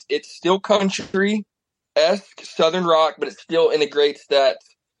it's still country-esque Southern rock, but it still integrates that.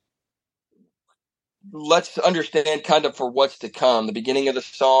 Let's understand kind of for what's to come. The beginning of the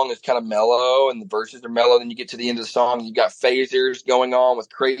song is kind of mellow and the verses are mellow. Then you get to the end of the song, you got phasers going on with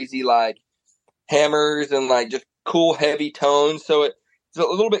crazy like hammers and like just cool heavy tones. So it's a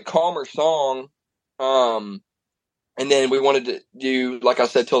little bit calmer song. And then we wanted to do, like I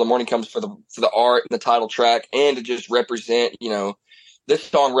said, Till the Morning Comes for the art and the title track, and to just represent, this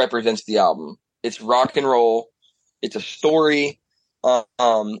song represents the album. It's rock and roll. It's a story.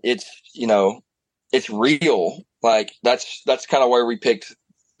 It's real. Like that's kind of where we picked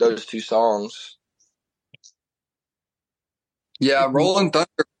those two songs. Yeah, Rolling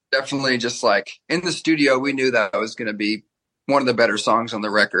Thunder, definitely just like in the studio, we knew that was going to be one of the better songs on the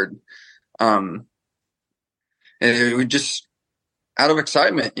record. And we just out of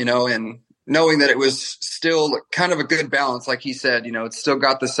excitement, and knowing that it was still kind of a good balance. Like he said, it's still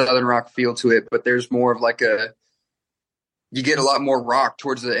got the Southern rock feel to it, but there's more of like you get a lot more rock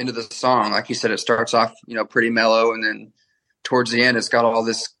towards the end of the song. Like you said, it starts off, pretty mellow. And then towards the end, it's got all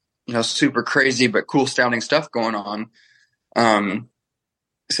this, super crazy, but cool sounding stuff going on.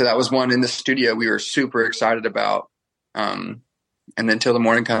 So that was one in the studio we were super excited about. And then Till the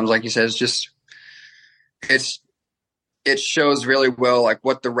Morning Comes, like you said, it shows really well, like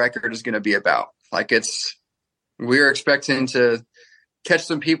what the record is going to be about. Like we're expecting to catch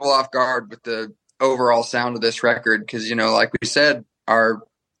some people off guard with the overall sound of this record. Cause like we said, our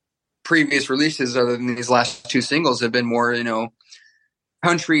previous releases other than these last two singles have been more,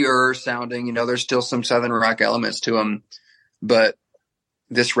 countryer sounding, there's still some Southern rock elements to them, but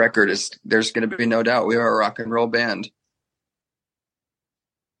this record there's going to be no doubt we are a rock and roll band.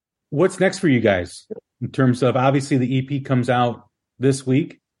 What's next for you guys in terms of, obviously the EP comes out this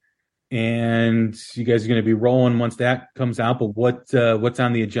week and you guys are going to be rolling once that comes out, but what's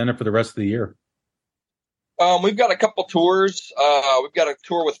on the agenda for the rest of the year? We've got a couple tours. We've got a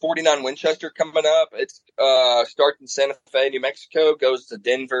tour with 49 Winchester coming up. It's starts in Santa Fe, New Mexico, goes to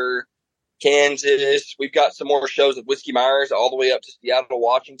Denver, Kansas. We've got some more shows at Whiskey Myers all the way up to Seattle,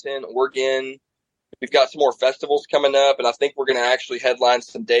 Washington, Oregon. We've got some more festivals coming up, and I think we're going to actually headline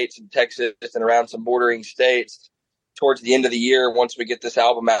some dates in Texas and around some bordering states towards the end of the year once we get this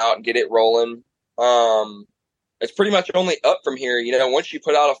album out and get it rolling. It's pretty much only up from here. Once you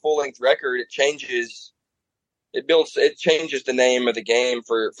put out a full-length record, it changes the name of the game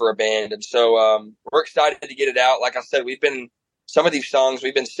for a band. And so we're excited to get it out. Like I said, some of these songs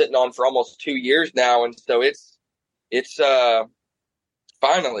we've been sitting on for almost 2 years now. And so it's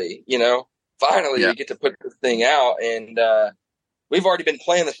finally, we get to put this thing out. And we've already been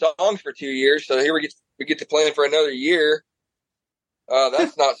playing the songs for 2 years. So here we get to plan for another year.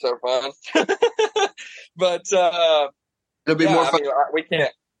 That's not so fun. But it'll be more fun.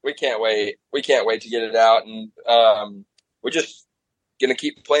 We can't wait. We can't wait to get it out. And we're just going to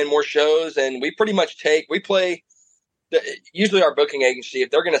keep playing more shows. And we pretty much usually our booking agency, if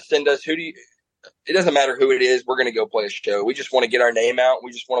they're going to send us, it doesn't matter who it is, we're going to go play a show. We just want to get our name out.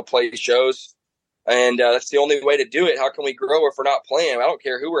 We just want to play shows. And that's the only way to do it. How can we grow if we're not playing? I don't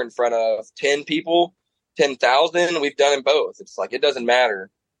care who we're in front of. 10 people, 10,000. We've done them both. It's like, it doesn't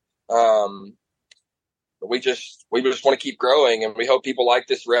matter. we just want to keep growing, and we hope people like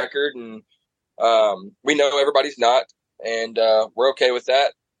this record. And we know everybody's not, and we're okay with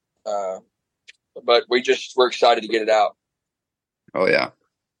that. But we're excited to get it out. Oh yeah.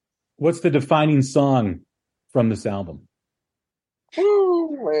 What's the defining song from this album?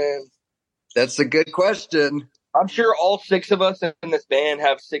 Woo, man. That's a good question. I'm sure all 6 of us in this band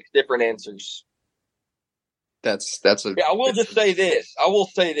have 6 different answers. That's I will say this.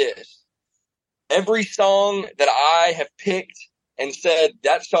 Every song that I have picked and said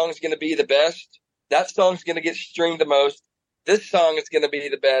that song's going to be the best, that song's going to get streamed the most, this song is going to be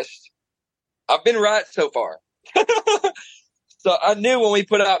the best, I've been right so far. So I knew when we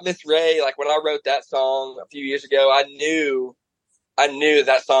put out Miss Ray, like when I wrote that song a few years ago, I knew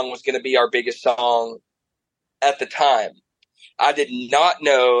that song was going to be our biggest song at the time. I did not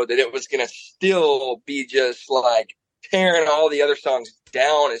know that it was going to still be just like tearing all the other songs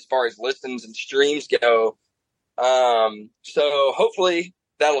down as far as listens and streams go. So hopefully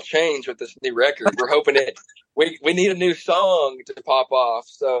that'll change with this new record. We're hoping we need a new song to pop off.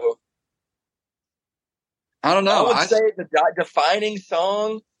 So I don't know. I would say the defining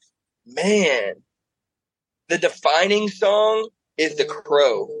song, man, the defining song is The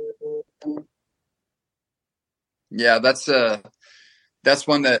Crow. Yeah, that's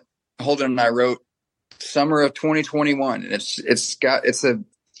one that Holdyn and I wrote summer of 2021. And it's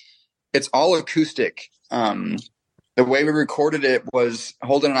all acoustic. The way we recorded it was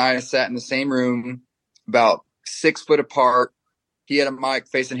Holdyn and I sat in the same room about 6 foot apart. He had a mic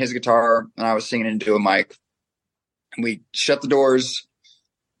facing his guitar and I was singing into a mic. And we shut the doors,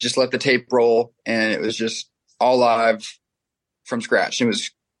 just let the tape roll, and it was just all live from scratch. It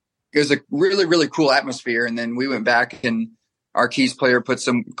was a really, really cool atmosphere. And then we went back and our keys player put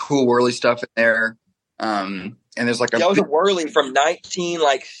some cool whirly stuff in there. And there's like that was a whirly from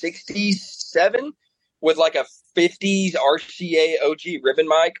 1967 with like a 50s RCA OG ribbon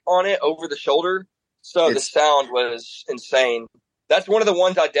mic on it over the shoulder. So the sound was insane. That's one of the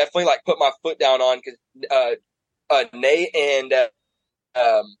ones I definitely like put my foot down on because Nate and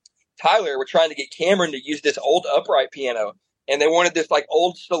Tyler were trying to get Cameron to use this old upright piano, and they wanted this like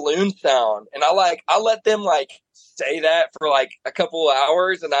old saloon sound. And I let them like say that for like a couple of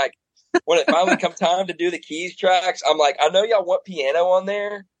hours, and when it finally come time to do the keys tracks, I'm like, I know y'all want piano on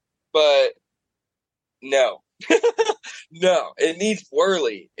there, but no, no, it needs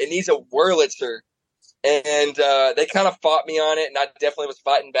whirly. It needs a Wurlitzer. And they kind of fought me on it, and I definitely was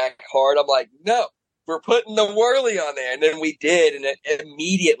fighting back hard. I'm like, no, we're putting the whirly on there. And then we did, and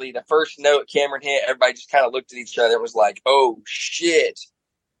immediately the first note Cameron hit, everybody just kind of looked at each other and was like, oh, shit,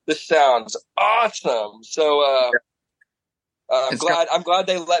 this sounds awesome. So I'm glad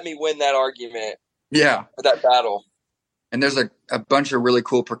they let me win that argument. Yeah. That battle. And there's a bunch of really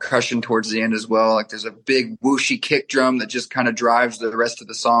cool percussion towards the end as well. Like there's a big whooshy kick drum that just kind of drives the rest of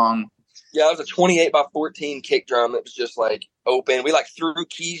the song. Yeah, it was a 28x14 kick drum that was just like open. We like threw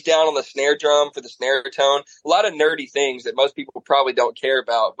keys down on the snare drum for the snare tone. A lot of nerdy things that most people probably don't care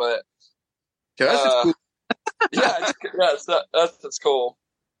about, but that's cool. that's cool.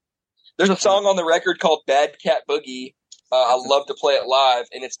 There's a song on the record called Bad Cat Boogie. I love to play it live,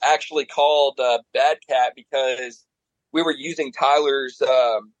 and it's actually called Bad Cat because we were using Tyler's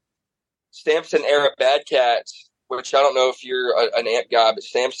Samson era Bad Cats, which I don't know if you're an amp guy, but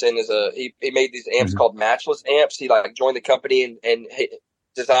Samson is he made these amps called Matchless amps. He like joined the company and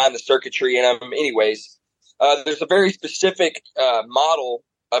designed the circuitry in them. Anyways, there's a very specific model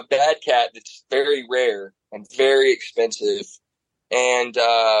of Bad Cat that's very rare and very expensive. And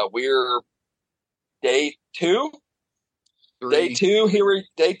we're day two. Day two or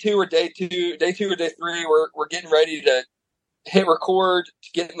day three. We're getting ready to hit record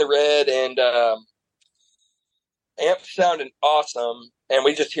to get in the red, and amp sounding awesome, and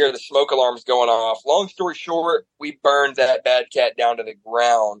we just hear the smoke alarms going off. Long story short, we burned that Bad Cat down to the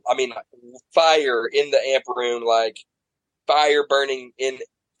ground. I mean, fire in the amp room, like fire burning in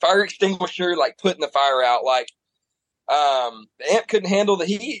fire extinguisher, like putting the fire out. Like the amp couldn't handle the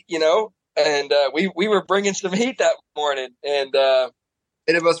heat, and we were bringing some heat that morning, and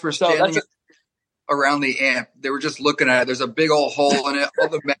 8 of us were standing around the amp. They were just looking at it. There's a big old hole in it. All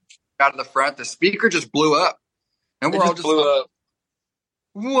the men out of the front. The speaker just blew up. And we're all just like,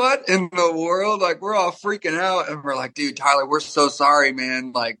 what in the world? Like, we're all freaking out. And we're like, dude, Tyler, we're so sorry,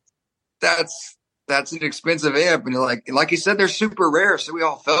 man. Like, that's an expensive amp. And like you said, they're super rare. So we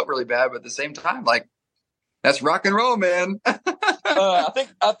all felt really bad. But at the same time, like, that's rock and roll, man. I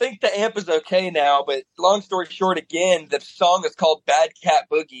think the amp is okay now. But long story short, again, the song is called Bad Cat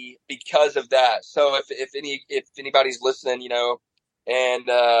Boogie because of that. So if anybody's listening, and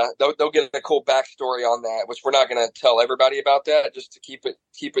they'll get a cool backstory on that, which we're not going to tell everybody about that, just to keep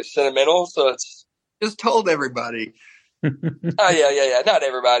it sentimental. So it's Just told everybody. yeah, not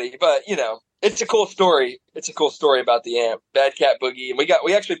everybody, but it's a cool story. It's a cool story about the amp, Bad Cat Boogie, and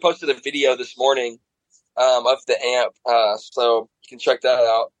we actually posted a video this morning of the amp, so you can check that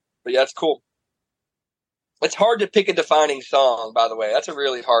out. But yeah, it's cool. It's hard to pick a defining song, by the way. That's a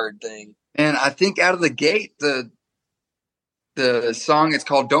really hard thing. And I think out of the gate, the song, it's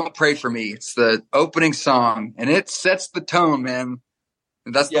called "Don't Pray for Me." It's the opening song, and it sets the tone, man.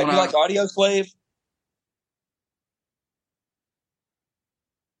 And that's Yeah, the do one you like Audio Slave?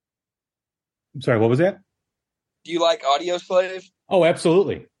 I'm sorry, what was that? Do you like Audio Slave? Oh,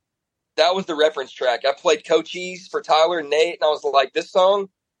 absolutely. That was the reference track. I played Cochise for Tyler and Nate, and I was like, this song,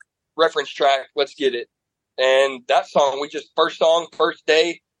 reference track, let's get it. And that song, first song, first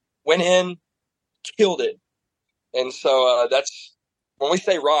day, went in, killed it. And so that's, when we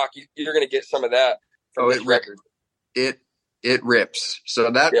say rock, you're going to get some of that from this record. It rips.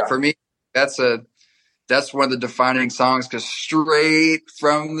 So that, Yeah. for me, that's one of the defining songs, because straight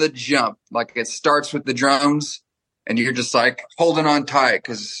from the jump, like it starts with the drums and you're just like holding on tight,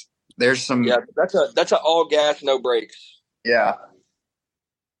 because there's some. Yeah, that's a all gas, no brakes. Yeah.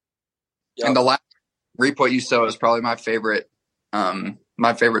 Yep. And the last, Reap What You Sow, is probably my favorite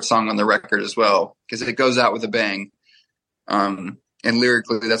song on the record as well, because it goes out with a bang. And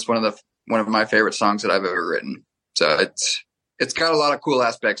lyrically, that's one of my favorite songs that I've ever written. So it's got a lot of cool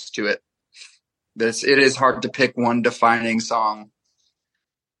aspects to it. It is hard to pick one defining song.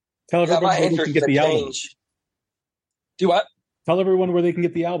 Tell everyone my where they interest can get the album. change. Do what? Tell everyone where they can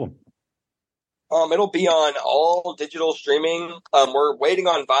get the album. It'll be on all digital streaming. We're waiting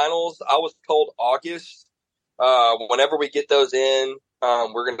on vinyls. I was told August. Whenever we get those in,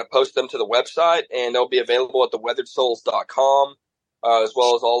 we're going to post them to the website, and they'll be available at theweatheredsouls.com, as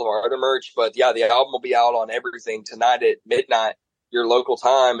well as all of our other merch. But yeah, the album will be out on everything tonight at midnight, your local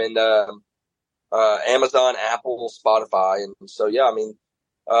time, and Amazon, Apple, Spotify. And so, yeah, I mean,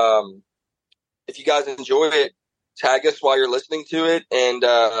 if you guys enjoy it, tag us while you're listening to it, and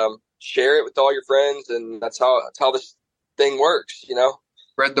share it with all your friends. And that's how this thing works,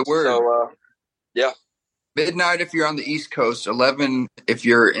 Spread the word. So, yeah. Midnight if you're on the East Coast, 11 if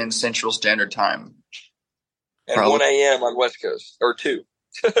you're in Central Standard Time. And Probably. 1 a.m. on West Coast, or 2.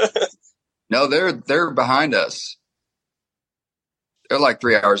 No, they're behind us. They're like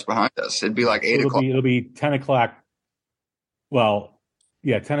 3 hours behind us. It'd be like 8 o'clock. It'll be 10 o'clock. Well,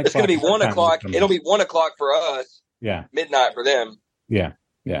 yeah, 10 o'clock. It's going to be 1 o'clock. It'll be 1 o'clock for us. Yeah. Midnight for them. Yeah.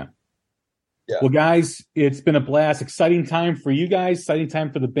 Well, guys, it's been a blast. Exciting time for you guys. Exciting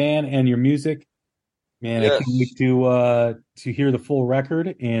time for the band and your music. Man, Yes. I can't wait to hear the full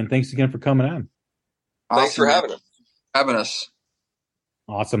record. And thanks again for coming on. Thanks for Awesome. having us.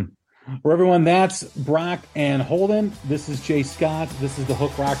 Awesome. For everyone, that's Brock and Holdyn. This is Jay Scott. This is the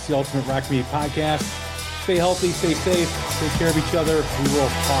Hook Rocks, the Ultimate Rock Community Podcast. Stay healthy, stay safe, take care of each other. We will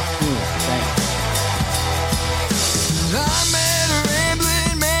talk soon. Thanks. I met a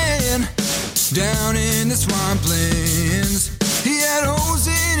rambling man down in the swamplands. He had holes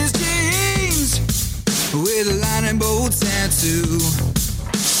in his jeans with a lightning bolt tattoo.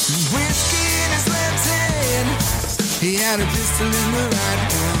 Whiskey in his left hand, he had a pistol in the right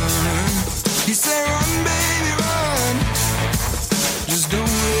one. He said, run, baby, run, just don't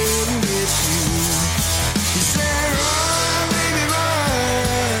let him get you. He said, run, baby,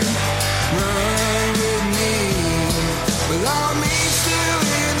 run, run with me. Well, I'll meet you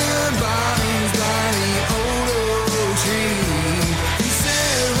in the bottoms by the old oak tree. He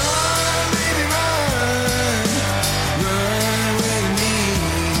said, run, baby, run, run with me.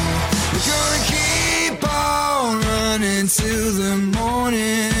 We're gonna keep on running till the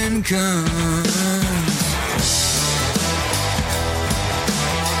morning comes.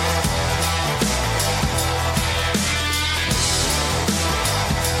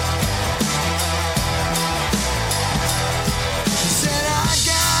 He said, I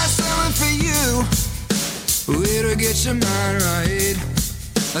got something for you. It'll get your mind right.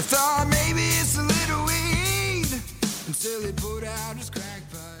 I thought maybe it's a little weed until he put out his crack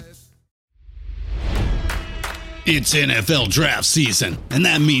pipe. It's NFL draft season, and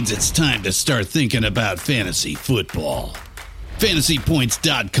that means it's time to start thinking about fantasy football.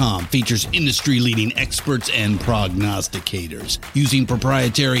 FantasyPoints.com features industry-leading experts and prognosticators using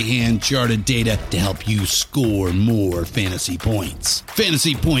proprietary hand-charted data to help you score more fantasy points.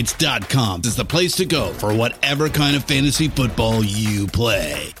 FantasyPoints.com is the place to go for whatever kind of fantasy football you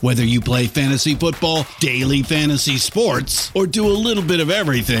play. Whether you play fantasy football, daily fantasy sports, or do a little bit of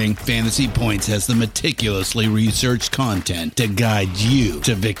everything, Fantasy Points has the meticulously researched content to guide you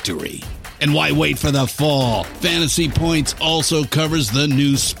to victory. And why wait for the fall? Fantasy Points also covers the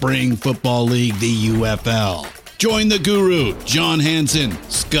new spring football league, the UFL. Join the guru, John Hansen,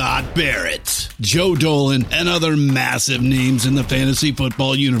 Scott Barrett, Joe Dolan, and other massive names in the fantasy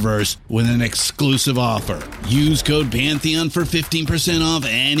football universe with an exclusive offer. Use code Pantheon for 15% off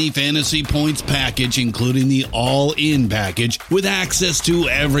any Fantasy Points package, including the all-in package, with access to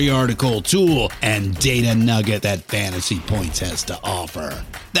every article, tool, and data nugget that Fantasy Points has to offer.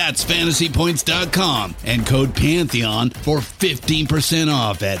 That's FantasyPoints.com and code Pantheon for 15%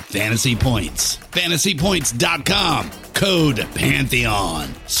 off at Fantasy Points. FantasyPoints.com, code Pantheon.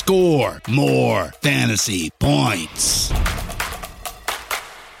 Score more fantasy points.